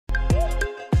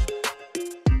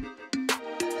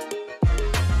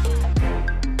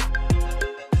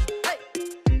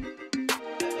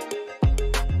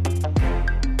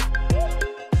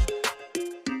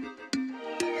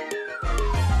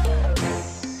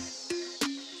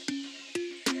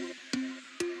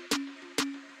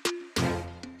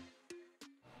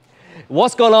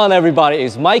What's going on, everybody?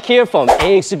 It's Mike here from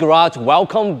AX Garage.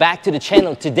 Welcome back to the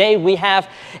channel. Today we have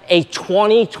a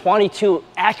 2022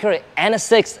 Acura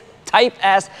NSX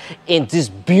Type-S in this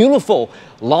beautiful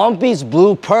Long Beach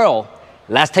blue pearl.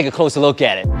 Let's take a closer look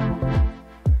at it.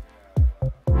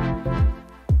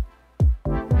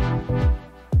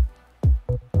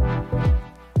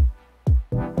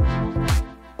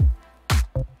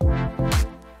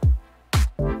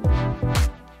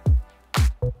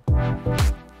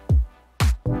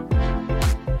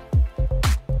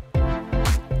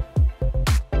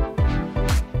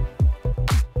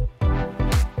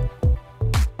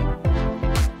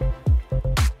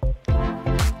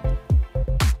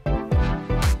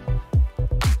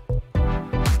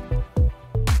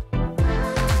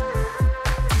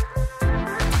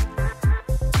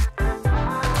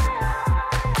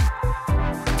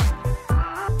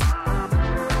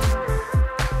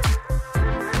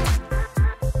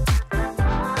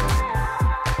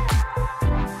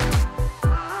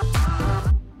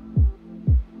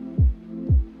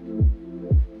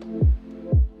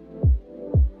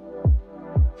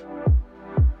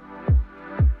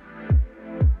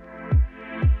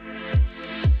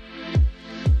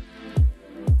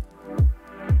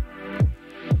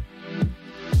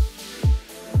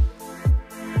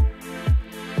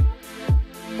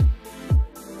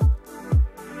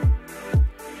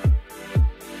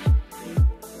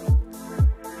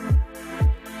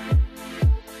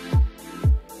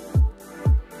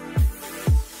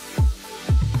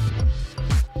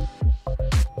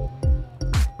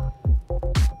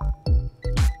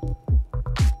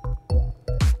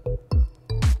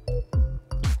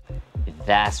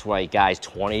 That's right, guys,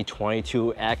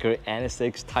 2022 Acura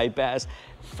NSX Type-S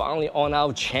finally on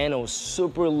our channel.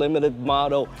 Super limited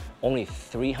model, only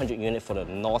 300 units for the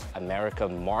North America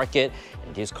market.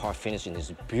 And this car finished in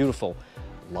this beautiful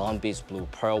Long Beach blue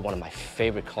pearl, one of my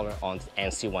favorite color on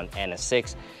NC1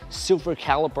 NSX. Silver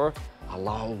caliper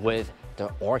along with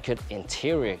the orchid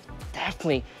interior.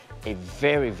 Definitely a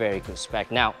very, very good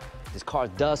spec. Now, this car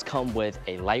does come with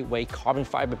a lightweight carbon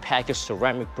fiber package,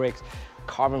 ceramic brakes,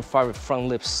 carbon fiber front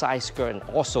lip side skirt, and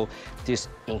also this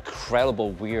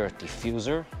incredible rear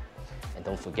diffuser. And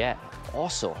don't forget,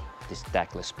 also this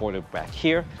deckless spoiler back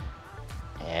here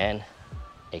and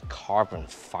a carbon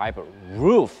fiber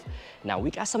roof. Now we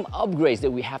got some upgrades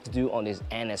that we have to do on this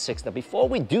NSX. Now before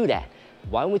we do that,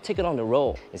 why don't we take it on the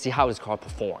road and see how this car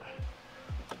performs.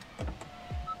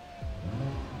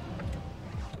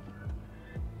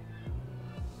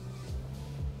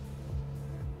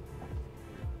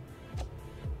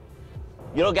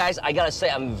 You know, guys, I gotta say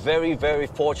I'm very, very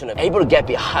fortunate able to get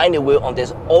behind the wheel on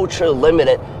this ultra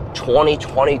limited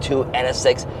 2022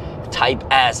 NSX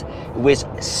Type-S with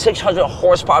 600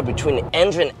 horsepower between the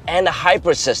engine and the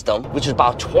hybrid system, which is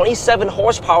about 27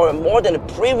 horsepower more than the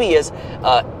previous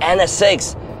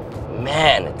NSX.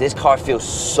 Man, this car feels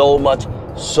so much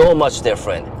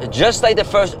different. Just like the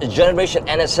first generation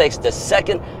NSX, the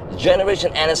second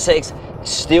generation NSX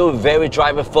still very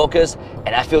driver focused,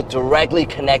 and I feel directly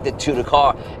connected to the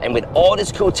car. And with all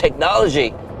this cool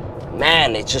technology,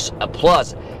 man, it's just a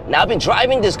plus. Now I've been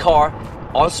driving this car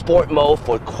on sport mode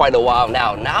for quite a while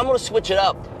now. Now I'm gonna switch it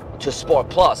up to Sport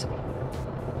Plus.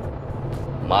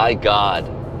 My God,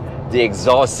 the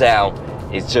exhaust sound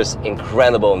is just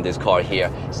incredible in this car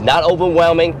here. It's not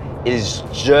overwhelming, it is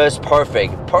just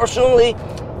perfect. Personally,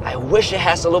 I wish it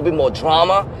has a little bit more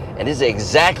drama, and this is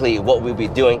exactly what we'll be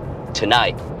doing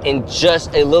tonight. In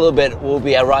just a little bit, we'll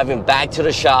be arriving back to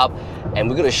the shop, and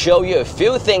we're gonna show you a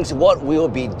few things what we will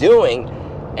be doing,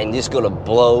 and it's gonna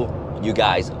blow you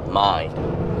guys' mind.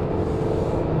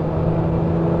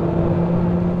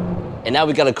 And now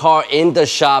we got a car in the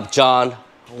shop, John.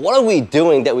 What are we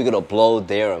doing that we're gonna blow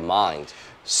their mind?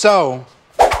 So,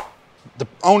 the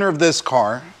owner of this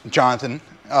car, Jonathan,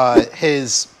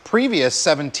 his previous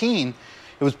 17,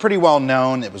 it was pretty well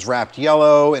known. It was wrapped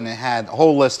yellow, and it had a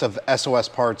whole list of SOS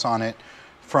parts on it,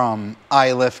 from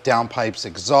eye-lift, downpipes,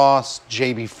 exhaust,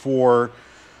 JB4,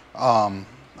 a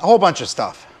whole bunch of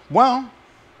stuff. Well,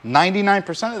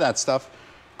 99% of that stuff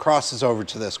crosses over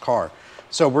to this car.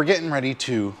 So we're getting ready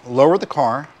to lower the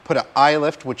car, put an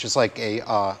eye-lift, which is like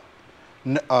a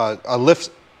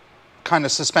lift kind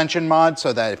of suspension mod,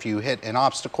 so that if you hit an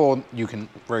obstacle, you can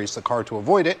raise the car to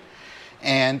avoid it.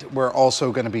 And we're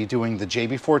also going to be doing the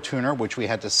JB4 tuner, which we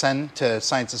had to send to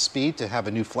Science of Speed to have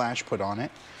a new flash put on it.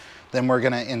 Then we're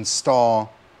going to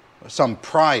install some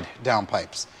Pride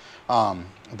downpipes.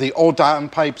 The old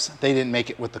downpipes, they didn't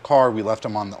make it with the car. We left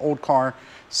them on the old car.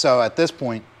 So at this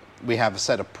point, we have a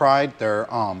set of Pride.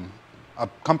 They're a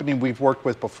company we've worked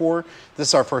with before. This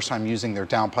is our first time using their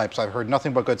Downpipes. I've heard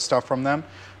nothing but good stuff from them,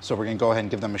 so we're gonna go ahead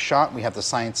and give them a shot. We have the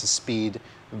Science of Speed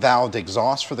valved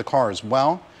exhaust for the car as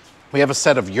well. We have a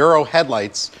set of Euro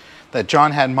headlights that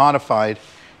John had modified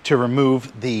to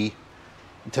remove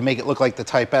to make it look like the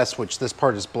Type S, which this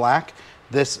part is black.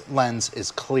 This lens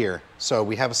is clear. So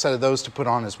we have a set of those to put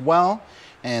on as well.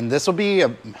 And this will be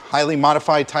a highly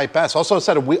modified Type S. Also a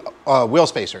set of wheel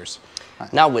spacers.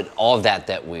 Now with all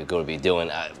that we're going to be doing,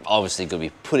 obviously going to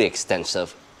be pretty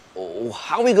extensive.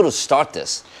 How are we going to start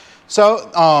this?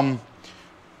 So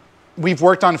we've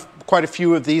worked on quite a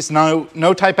few of these. No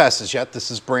Type S's yet. This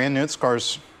is brand new. This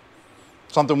car's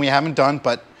something we haven't done,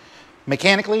 but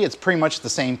mechanically it's pretty much the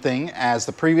same thing as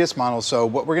the previous model. So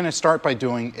what we're going to start by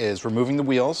doing is removing the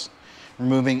wheels,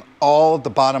 removing all of the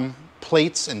bottom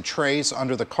plates and trays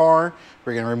under the car.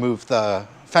 We're going to remove the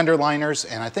fender liners,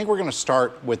 and I think we're going to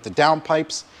start with the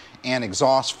downpipes and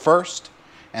exhaust first,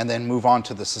 and then move on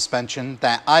to the suspension.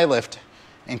 That eye-lift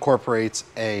incorporates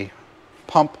a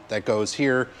pump that goes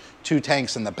here, 2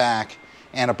 tanks in the back,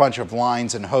 and a bunch of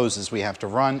lines and hoses we have to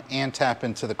run and tap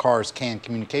into the car's CAN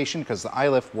communication, because the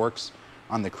eye-lift works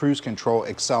on the cruise control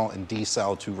accel and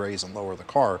decel to raise and lower the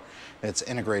car. It's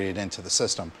integrated into the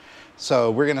system.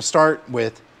 So we're going to start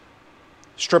with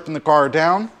stripping the car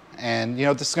down, and you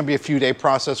know, this is going to be a few-day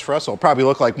process for us. It'll probably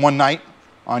look like one night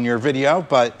on your video,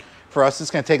 but for us it's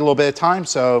going to take a little bit of time.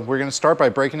 So we're going to start by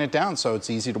breaking it down so it's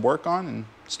easy to work on and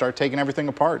start taking everything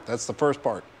apart. That's the first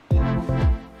part.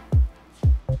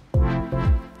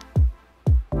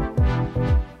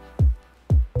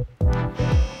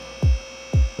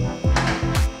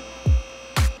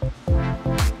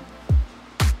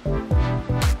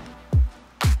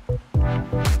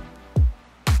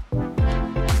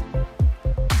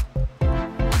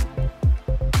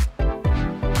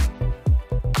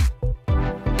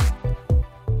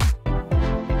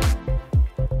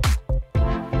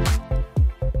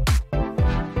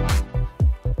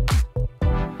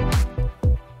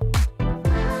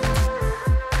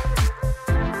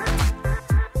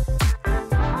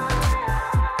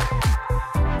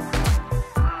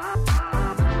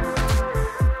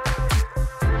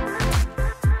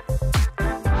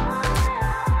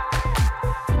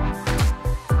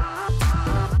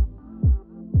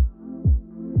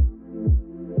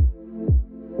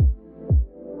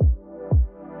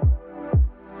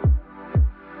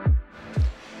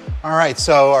 All right,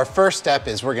 so our first step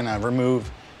is we're gonna remove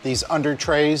these under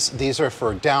trays. These are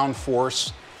for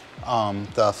downforce.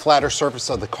 The flatter surface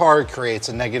of the car creates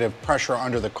a negative pressure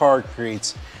under the car,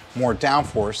 creates more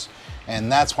downforce,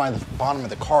 and that's why the bottom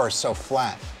of the car is so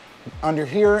flat. Under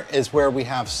here is where we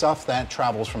have stuff that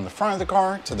travels from the front of the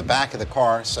car to the back of the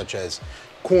car, such as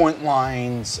coolant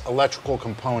lines, electrical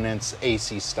components,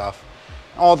 AC stuff.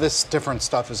 All this different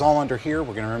stuff is all under here.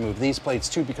 We're gonna remove these plates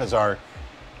too, because our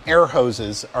air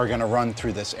hoses are going to run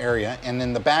through this area. And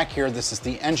in the back here, this is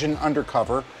the engine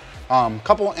undercover.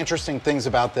 Couple interesting things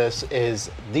about this is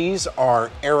these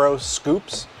are aero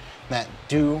scoops that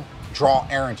do draw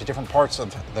air into different parts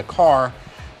of the car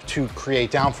to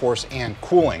create downforce and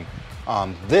cooling.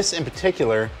 This in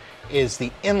particular is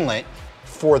the inlet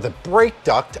for the brake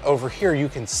duct over here. You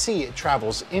can see it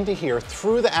travels into here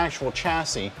through the actual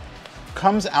chassis,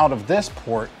 comes out of this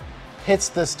port, hits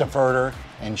this diverter,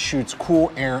 and shoots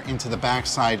cool air into the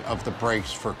backside of the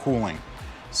brakes for cooling.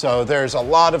 So there's a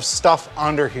lot of stuff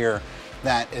under here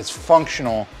that is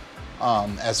functional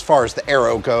as far as the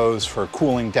aero goes for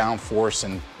cooling downforce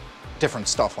and different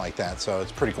stuff like that. So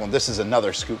it's pretty cool. And this is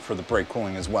another scoop for the brake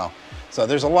cooling as well. So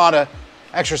there's a lot of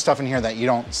extra stuff in here that you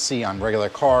don't see on regular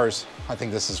cars. I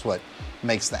think this is what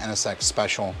makes the NSX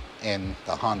special in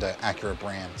the Honda Acura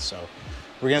brand. So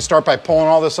we're gonna start by pulling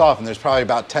all this off, and there's probably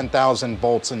about 10,000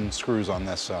 bolts and screws on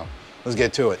this, so let's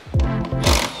get to it.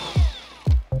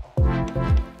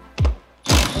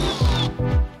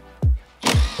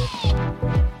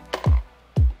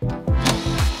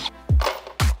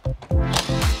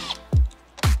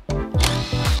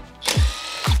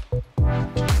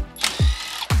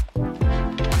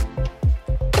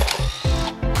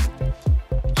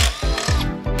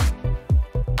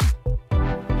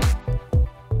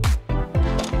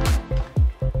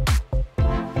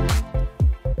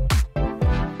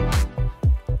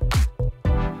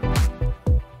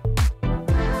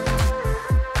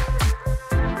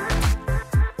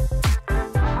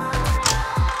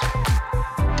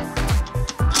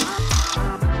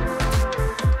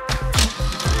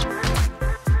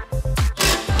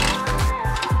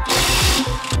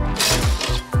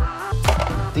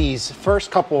 These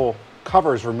first couple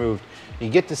covers removed, you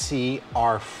get to see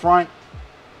our front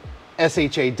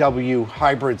SHAW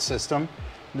hybrid system.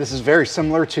 This is very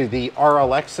similar to the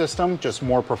RLX system, just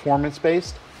more performance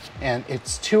based. And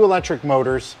it's 2 electric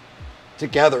motors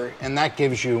together, and that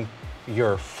gives you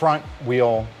your front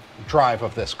wheel drive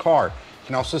of this car. You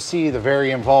can also see the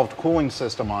very involved cooling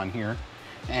system on here.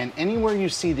 And anywhere you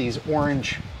see these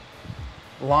orange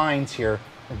lines here,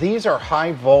 these are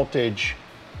high voltage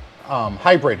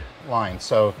hybrid lines.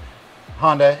 So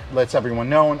Honda lets everyone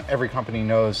know, and every company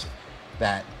knows,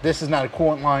 that this is not a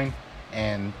coolant line,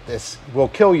 and this will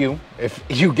kill you if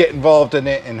you get involved in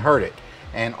it and hurt it.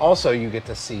 And also you get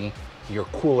to see your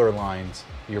cooler lines,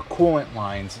 your coolant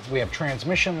lines. We have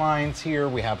transmission lines here,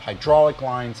 we have hydraulic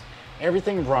lines.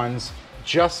 Everything runs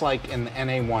just like in the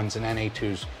NA1s and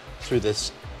NA2s through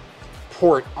this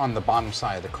port on the bottom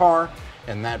side of the car.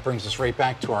 And that brings us right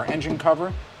back to our engine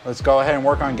cover. Let's go ahead and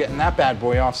work on getting that bad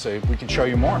boy off so we can show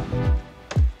you more.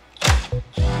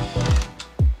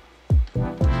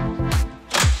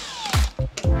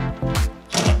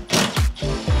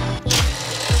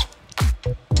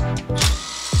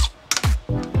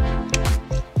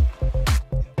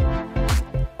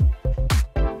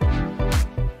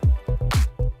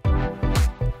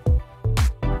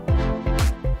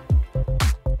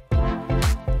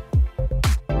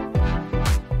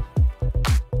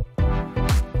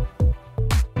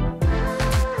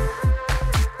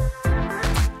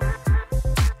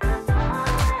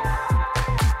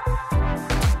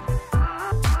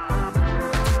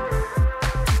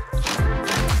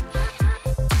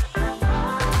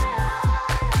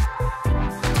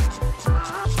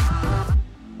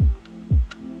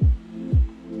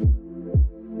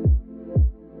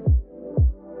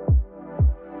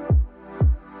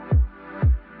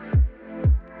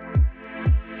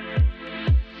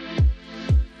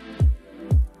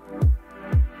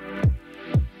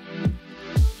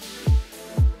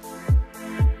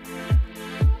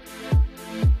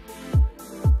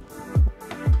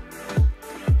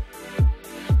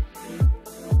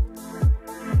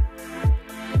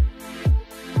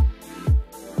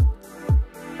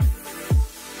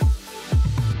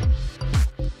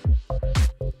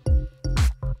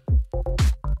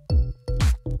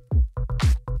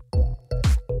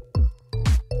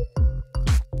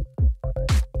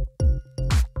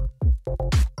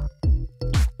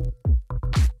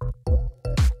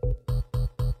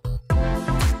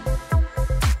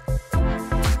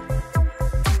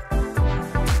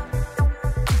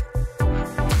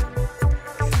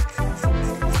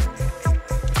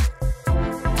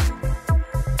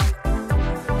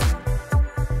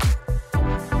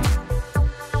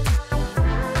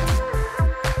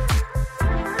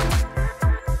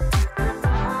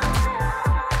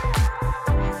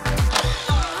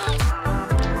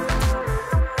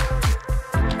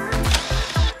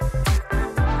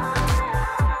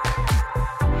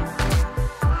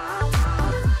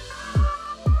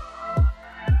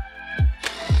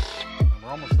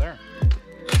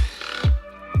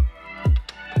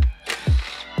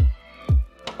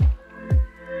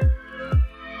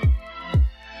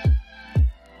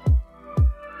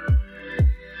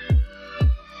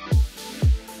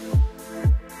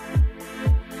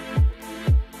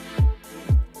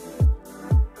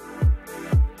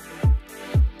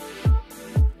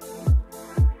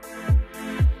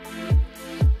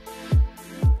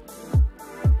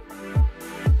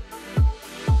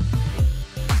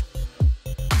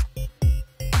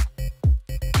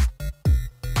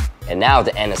 And now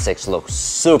the NSX looks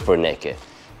super naked.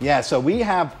 Yeah, so we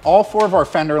have all 4 of our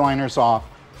fender liners off,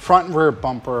 front and rear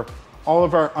bumper, all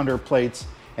of our underplates,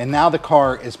 and now the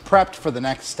car is prepped for the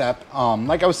next step.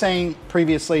 Like I was saying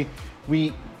previously,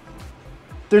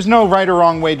 there's no right or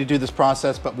wrong way to do this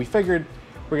process, but we figured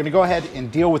we're gonna go ahead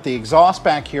and deal with the exhaust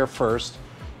back here first.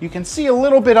 You can see a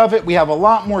little bit of it. We have a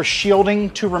lot more shielding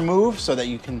to remove so that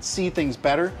you can see things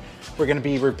better. We're gonna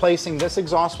be replacing this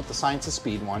exhaust with the Science of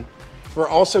Speed one. We're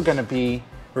also gonna be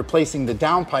replacing the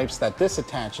downpipes that this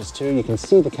attaches to. You can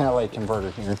see the catalytic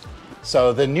converter here.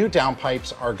 So the new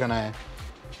downpipes are gonna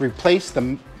replace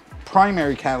the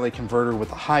primary catalytic converter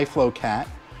with a high flow cat,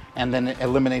 and then it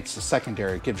eliminates the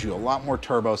secondary. It gives you a lot more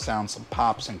turbo sound, some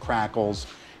pops and crackles,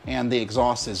 and the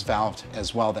exhaust is valved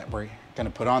as well that we're gonna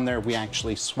put on there. We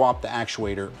actually swapped the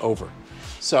actuator over.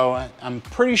 So I'm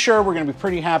pretty sure we're gonna be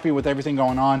pretty happy with everything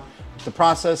going on. The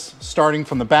process, starting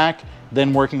from the back,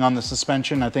 then working on the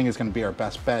suspension, I think is gonna be our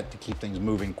best bet to keep things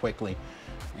moving quickly.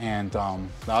 And the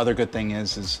other good thing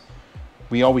is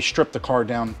we always strip the car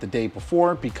down the day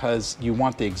before because you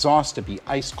want the exhaust to be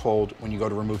ice cold when you go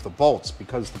to remove the bolts,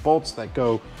 because the bolts that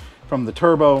go from the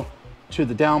turbo to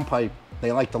the downpipe,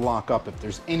 they like to lock up if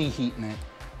there's any heat in it.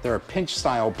 They're a pinch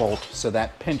style bolt, so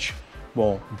that pinch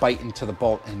will bite into the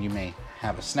bolt and you may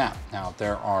have a snap. Now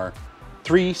there are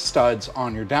 3 studs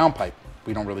on your downpipe.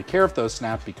 We don't really care if those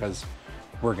snap because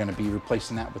we're going to be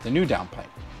replacing that with a new downpipe.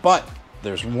 But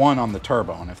there's 1 on the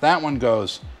turbo, and if that one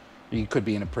goes, you could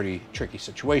be in a pretty tricky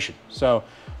situation. So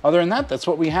other than that, that's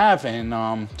what we have, and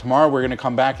tomorrow we're going to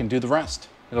come back and do the rest.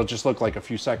 It'll just look like a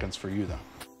few seconds for you though.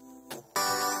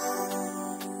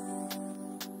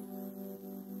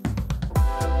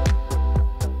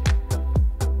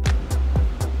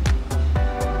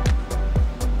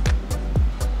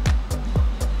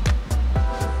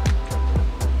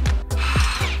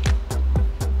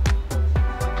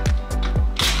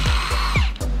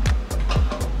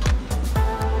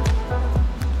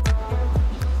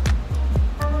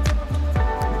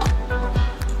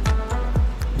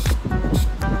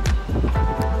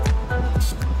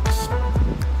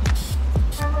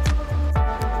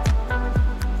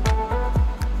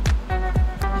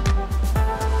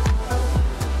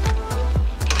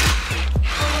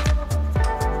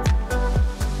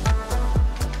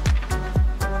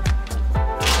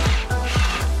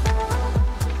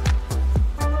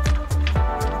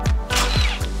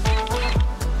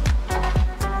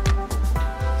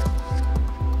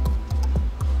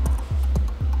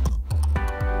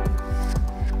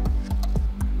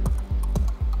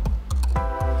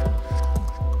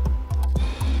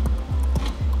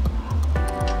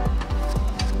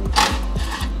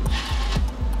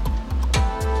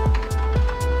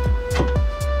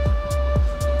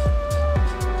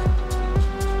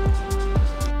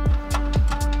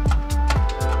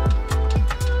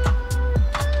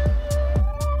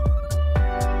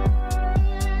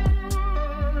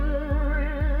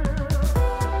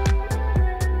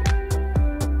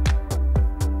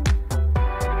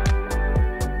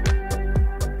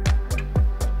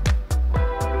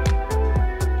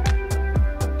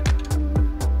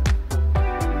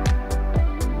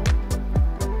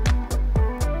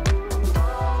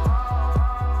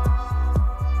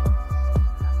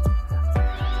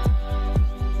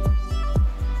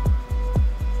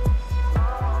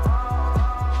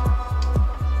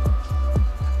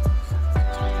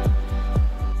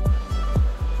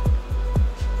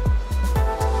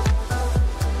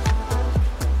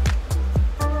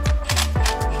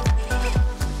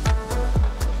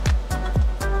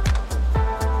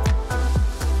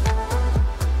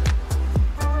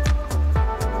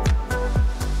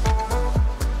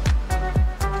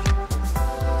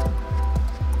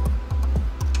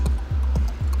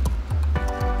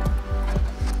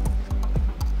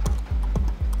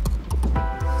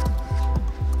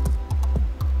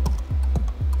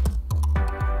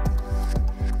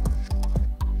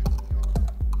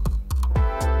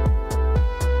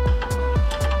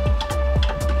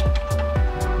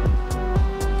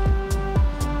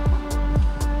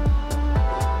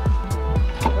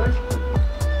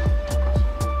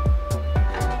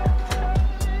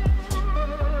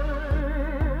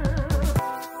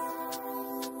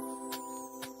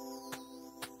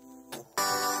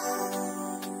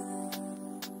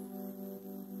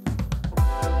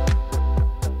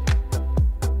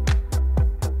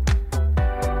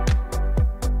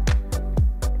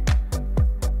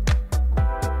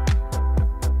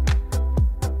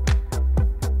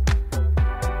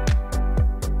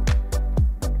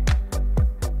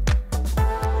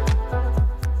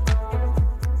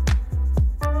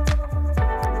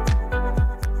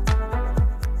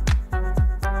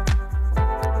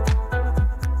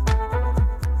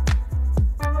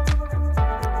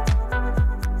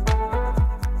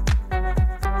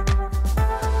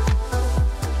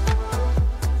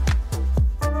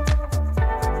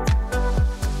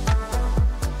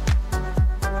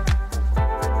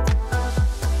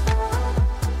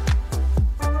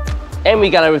 And we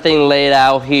got everything laid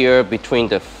out here between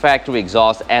the factory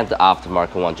exhaust and the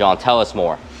aftermarket one. John, tell us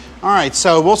more. All right,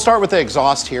 so we'll start with the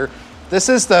exhaust here. This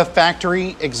is the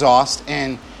factory exhaust,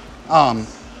 and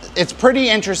it's pretty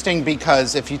interesting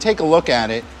because if you take a look at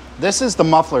it, this is the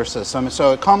muffler system.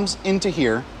 So it comes into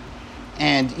here,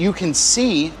 and you can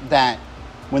see that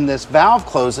when this valve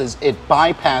closes, it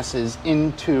bypasses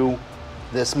into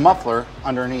this muffler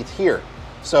underneath here.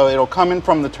 So it'll come in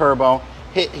from the turbo,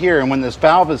 hit here, and when this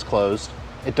valve is closed,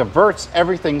 it diverts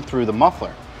everything through the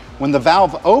muffler. When the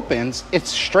valve opens, it's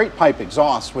straight pipe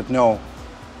exhaust with no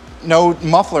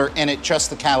muffler in it, just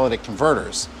the catalytic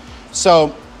converters.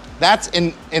 So that's,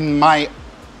 in my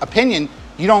opinion,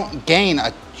 you don't gain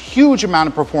a huge amount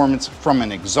of performance from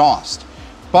an exhaust.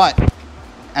 But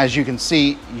as you can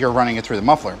see, you're running it through the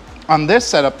muffler. On this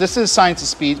setup, this is Science of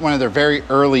Speed, one of their very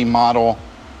early model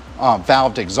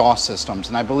valved exhaust systems.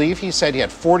 And I believe he said he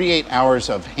had 48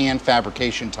 hours of hand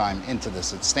fabrication time into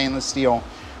this. It's stainless steel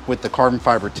with the carbon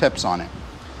fiber tips on it.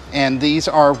 and these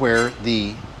are where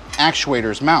the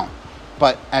actuators mount.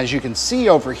 But as you can see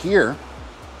over here,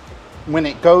 when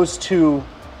it goes to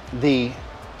the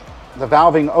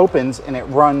valving opens and it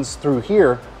runs through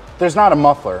here, there's not a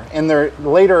muffler. In their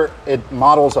later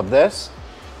models of this,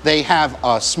 they have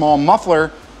a small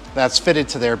muffler that's fitted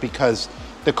to there because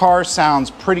the car sounds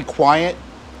pretty quiet,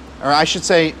 or I should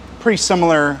say pretty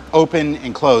similar open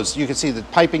and closed. You can see the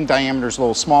piping diameter is a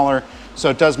little smaller, so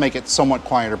it does make it somewhat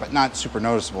quieter, but not super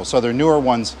noticeable. So their newer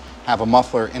ones have a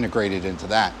muffler integrated into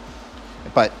that.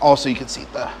 But also you can see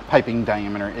the piping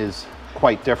diameter is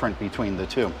quite different between the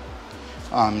two.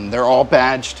 They're all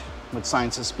badged with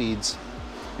Science of Speed's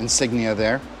insignia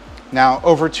there. Now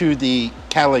over to the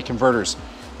catalytic converters.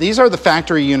 These are the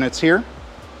factory units here.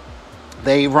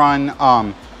 They run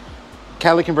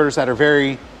catalytic converters that are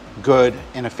very good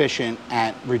and efficient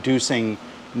at reducing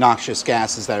noxious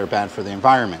gases that are bad for the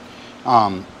environment.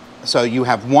 So you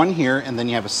have one here and then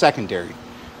you have a secondary.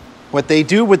 What they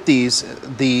do with these,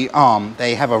 they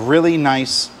have a really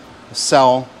nice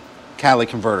cell catalytic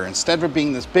converter. Instead of it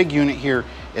being this big unit here,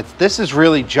 this is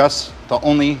really just the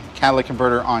only catalytic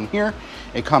converter on here.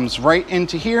 It comes right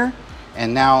into here,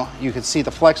 and now you can see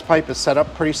the flex pipe is set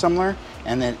up pretty similar,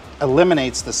 and then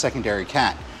eliminates the secondary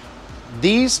cat.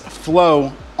 These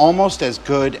flow almost as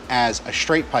good as a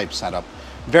straight pipe setup.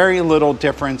 Very little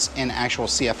difference in actual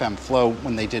CFM flow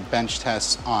when they did bench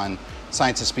tests on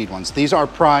Science of Speed ones. These are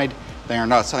Pride, they are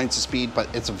not Science of Speed,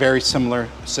 but it's a very similar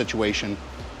situation.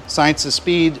 Science of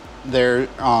Speed, their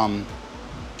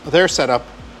setup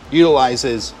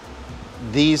utilizes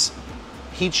these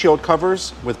heat shield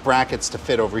covers with brackets to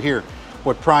fit over here.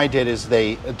 What Pride did is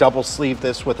they double sleeve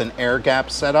this with an air gap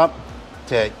setup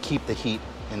to keep the heat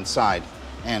inside.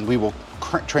 And we will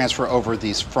transfer over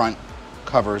these front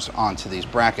covers onto these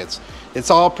brackets.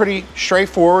 It's all pretty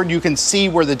straightforward. You can see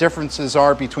where the differences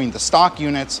are between the stock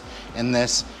units and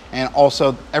this, and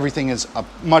also everything is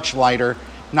much lighter.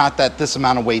 Not that this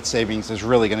amount of weight savings is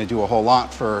really going to do a whole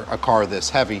lot for a car this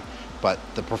heavy, but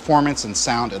the performance and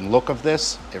sound and look of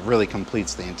this, it really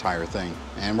completes the entire thing.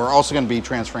 And we're also going to be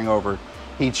transferring over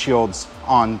heat shields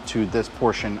onto this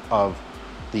portion of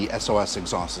the SOS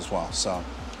exhaust as well. So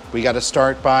we got to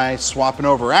start by swapping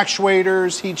over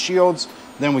actuators, heat shields,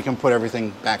 then we can put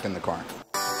everything back in the car.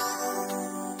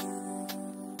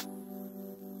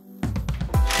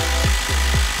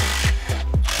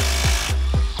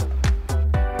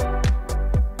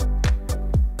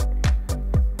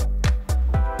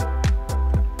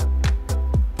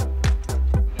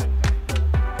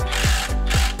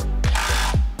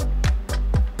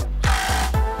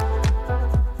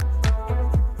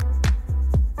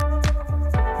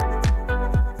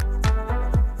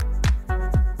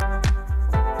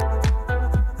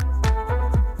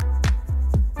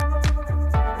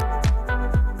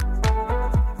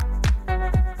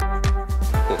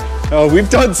 Oh, we've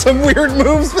done some weird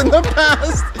moves in the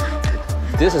past.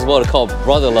 This is what I call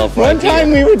brother love right One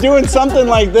time we were doing something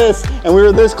like this, and we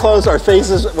were this close, our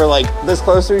faces were like this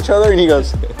close to each other, and he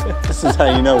goes, "This is how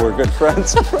you know we're good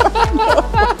friends."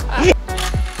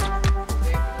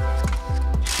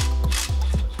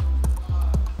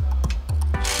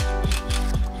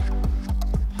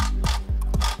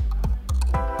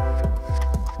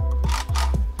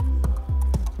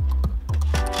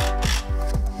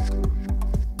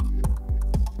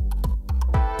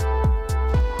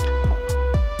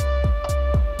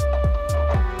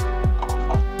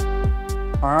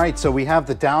 All right, so we have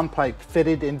the downpipe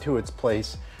fitted into its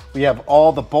place. We have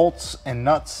all the bolts and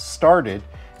nuts started,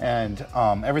 and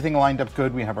everything lined up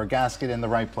good. We have our gasket in the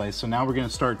right place. So now we're gonna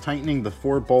start tightening the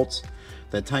 4 bolts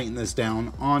that tighten this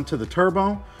down onto the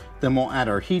turbo. Then we'll add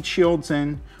our heat shields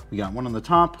in. We got one on the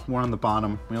top, one on the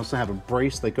bottom. We also have a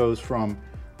brace that goes from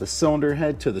the cylinder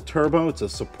head to the turbo. It's a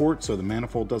support so the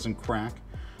manifold doesn't crack.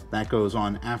 That goes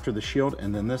on after the shield.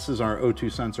 And then this is our O2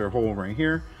 sensor hole right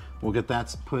here. We'll get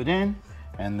that put in.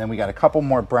 And then we got a couple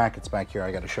more brackets back here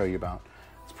I got to show you about.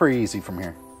 It's pretty easy from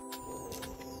here.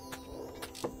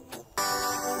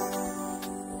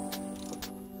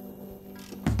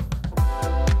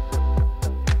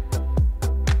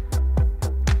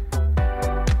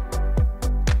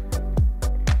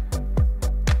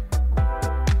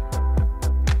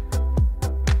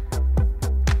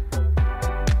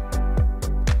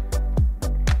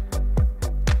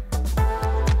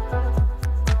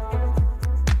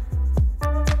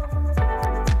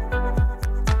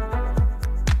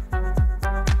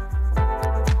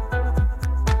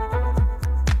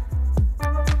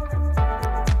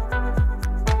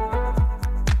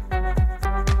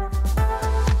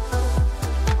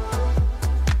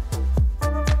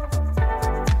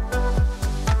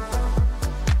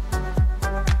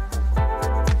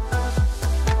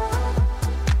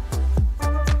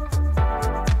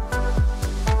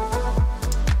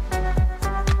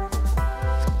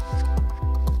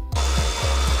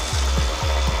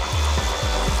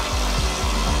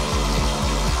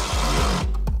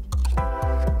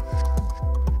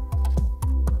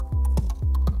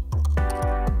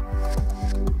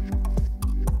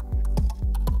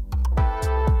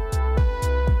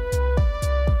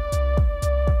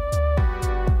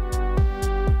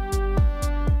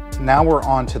 now we're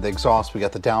on to the exhaust. We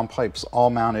got the downpipes all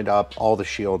mounted up, all the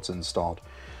shields installed.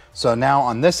 So now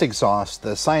on this exhaust,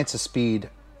 the Science of Speed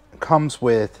comes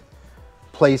with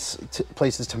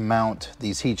places to mount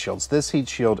these heat shields. This heat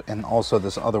shield and also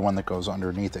this other one that goes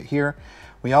underneath it here.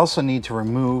 We also need to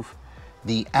remove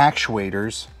the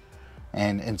actuators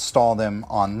and install them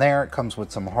on there. It comes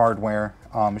with some hardware.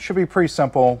 It should be pretty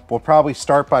simple. We'll probably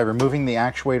start by removing the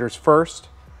actuators first,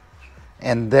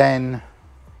 and then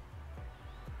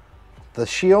the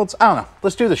shields. I don't know.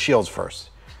 Let's do the shields first.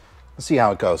 Let's see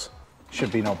how it goes.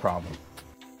 Should be no problem.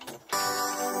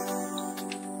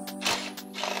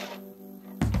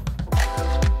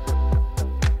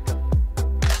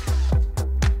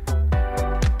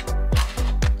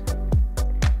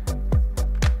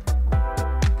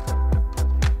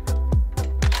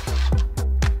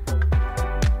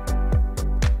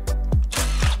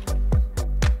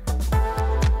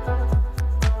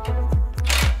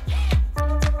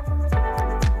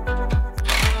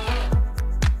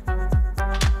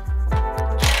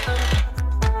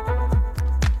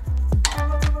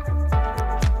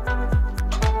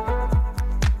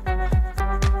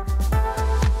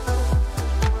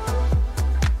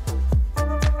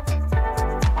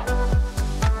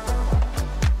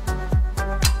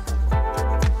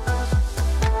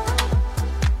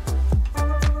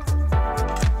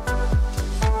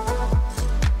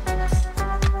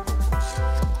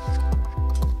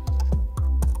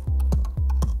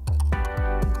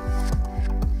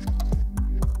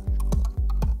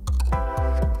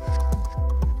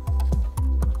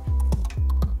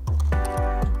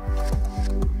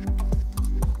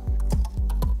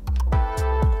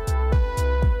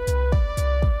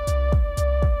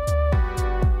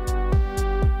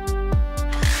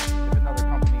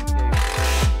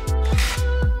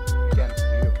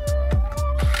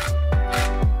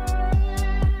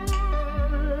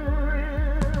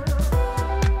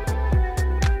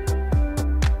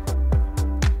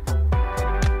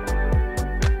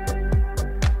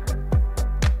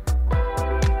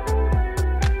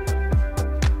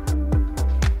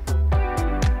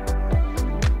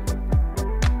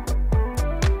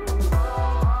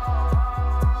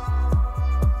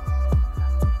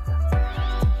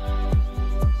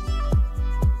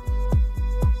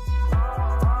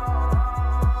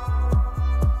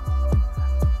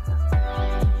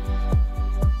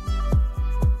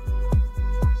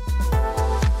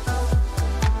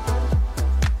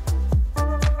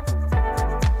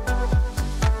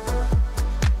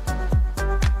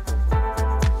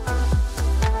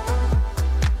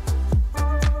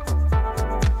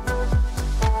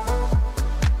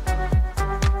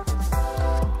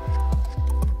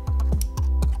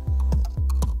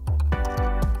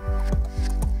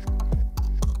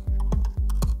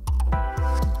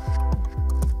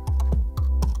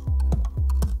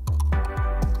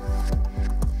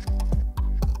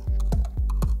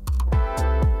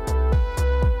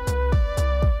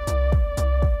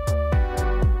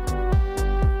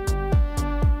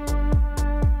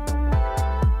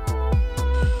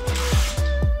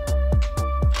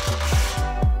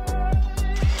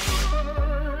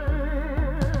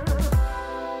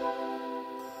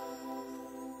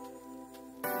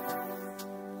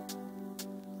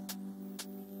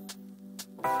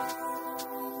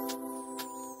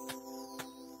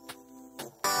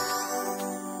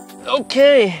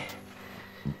 Okay,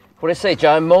 what do you say,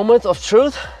 John? Moment of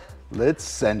truth? Let's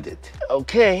send it.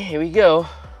 Okay, here we go.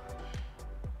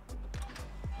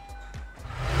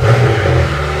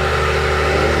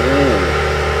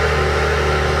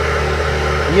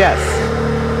 Yes.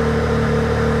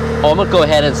 Oh, I'm gonna go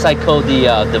ahead and cycle the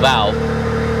valve.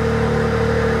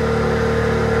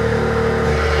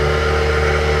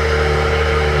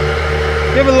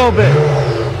 Give it a little bit.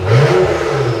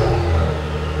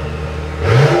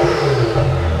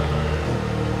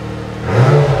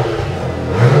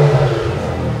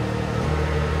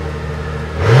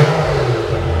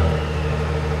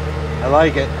 I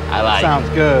like it. I like it. Sounds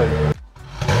good.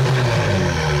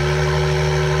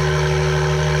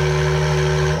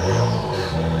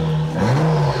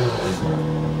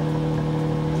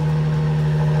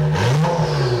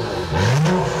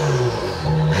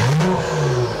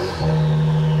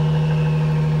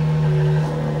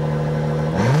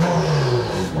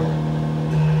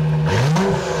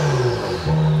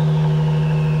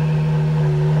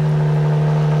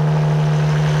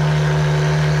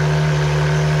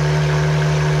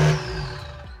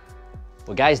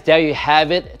 Well guys, there you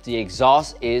have it. The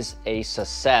exhaust is a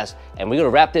success. And we're gonna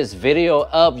wrap this video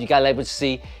up. You guys able to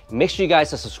see. Make sure you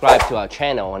guys are subscribed to our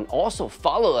channel and also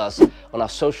follow us on our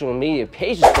social media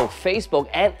pages, both Facebook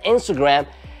and Instagram.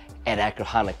 at Acura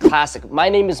Honda Classic. My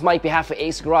name is Mike, on behalf of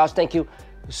Ace Garage. Thank you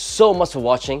so much for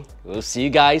watching. We'll see you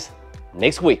guys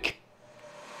next week.